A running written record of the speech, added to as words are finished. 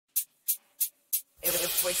Hey,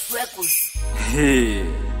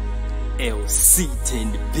 LC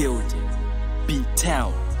in the building.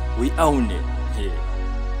 B-Town, we own it. Hey,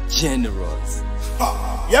 generals.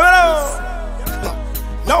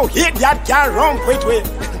 Now hit that guy wrong quick way.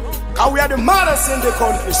 Cause we are the maddest in the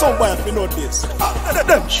country. Somebody if you know this.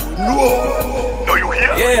 Don't you know? No, you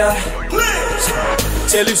hear? Yeah.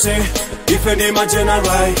 Tell you say, if you name a general,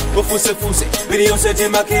 go fuse, video set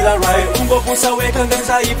him a killer right. Umbo pusa weka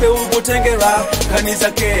nganza ipe ubutengera.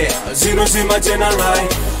 Kaniza ke, zino zima general.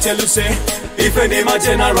 Tell you say, if you name a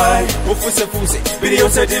general, go fuse, video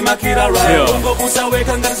set him a killer right. Umbo pusa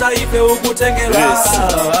weka nganza ipe ubutengera.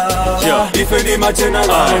 If you name a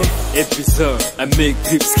general. Episode, I make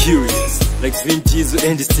clips curious. Like Vin Diesel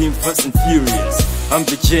and his team Fast and Furious. I'm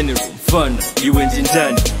the general, fun, you went in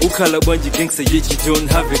done. Ukala banji gangster yet you don't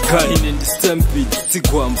have a gun. In the Stampid,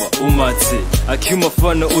 Sikwamba, Umate. Akuma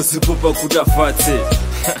fana usupupa kudafate.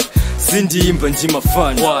 Cindy imba njima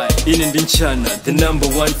fana. Why? In China, the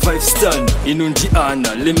 #1 5-star. Inundi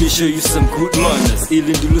ana, let me show you some good manners.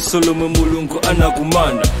 Ilindulu Solomon Mulungu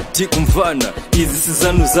anagumana. Tikumvana, izi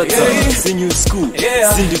sizanu zata. See new school,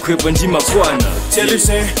 Cindy kwepa njima kwana. Tell you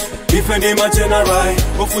say, if you name a general,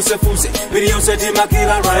 go fuse, video set him a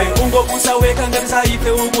killer right. Umbo pusa weka nganza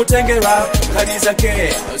ipe ubutengera. Kaniza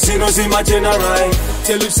ke, zino zima general.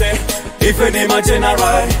 Tell you say, if you name a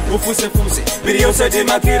general, go fuse, video set him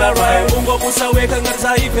a killer right. Umbo pusa weka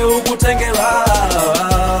nganza ipe ubutengera.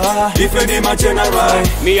 If you name a general.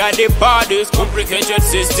 Me are the baddest, complicated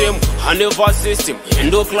system, handover system,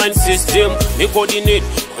 endocrine system. Me coordinate,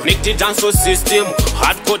 connected dancer system,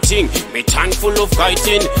 hard cutting, me tank full of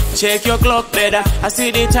fighting. Check your clock better, I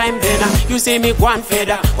see the time better. You say me one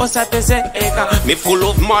feather, osapese eka. Me full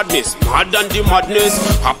of madness, mad than the madness.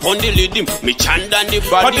 Upon the leading, me chant than the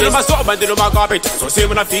badness. But so bad in my carpet, so say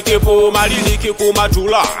when I fike po, maliliki ko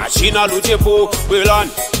majula, China lute po, welan.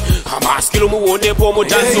 I'm asking you one po mo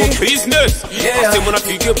dance no business. I say when I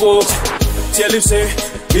fike po. Tell you say,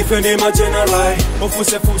 if you name a general, go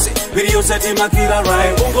fuse, video set him a killer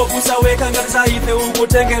right. Umbo pusa weka nganza ipe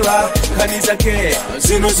ubutengera. Kaniza ke,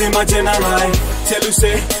 zino zima general. Tell you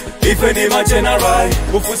say, if you name a general,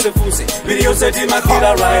 go fuse, video set him a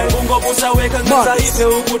killer right. Umbo pusa weka nganza ipe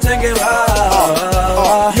ubutengera.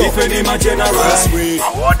 If you name a general.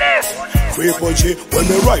 Triple G, when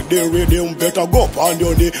me write the rhythm, better go up on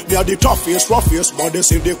your knee. Me are the toughest, roughest bodies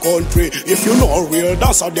in the country. If you know real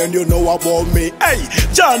dancer, then you know about me. Hey,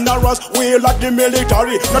 generals, we like the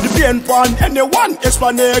military. Not the pain pan, anyone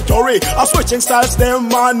explanatory. A switching styles, them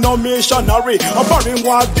man, no missionary. A burning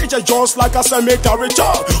one DJ just like a cemetery.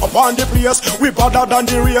 Upon the place, we better than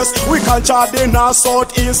the race. We can chart in a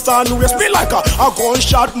southeast and west. Be like a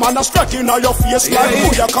gunshot, man, a straight in your face. Like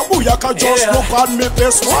booyaka, just look at me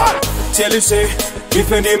face. What? Tell you say, if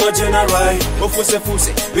you name a general, go fuse,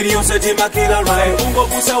 video set him a killer right. Umbo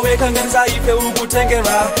pusa weka nganza ipe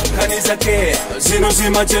ubutengera. Kaniza ke, zino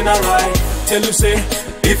zima general. Tell you say,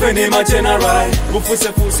 if you name a general, go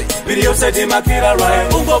fuse, video set him a killer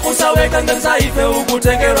right. Umbo pusa weka nganza ipe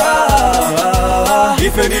ubutengera.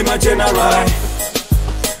 If you name a general,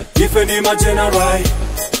 if you name a general,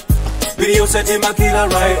 video set him a killer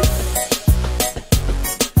right.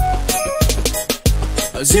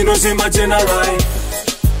 Zino zima general.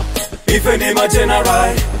 If you name a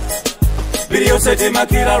general, video set him a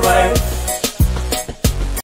killer right.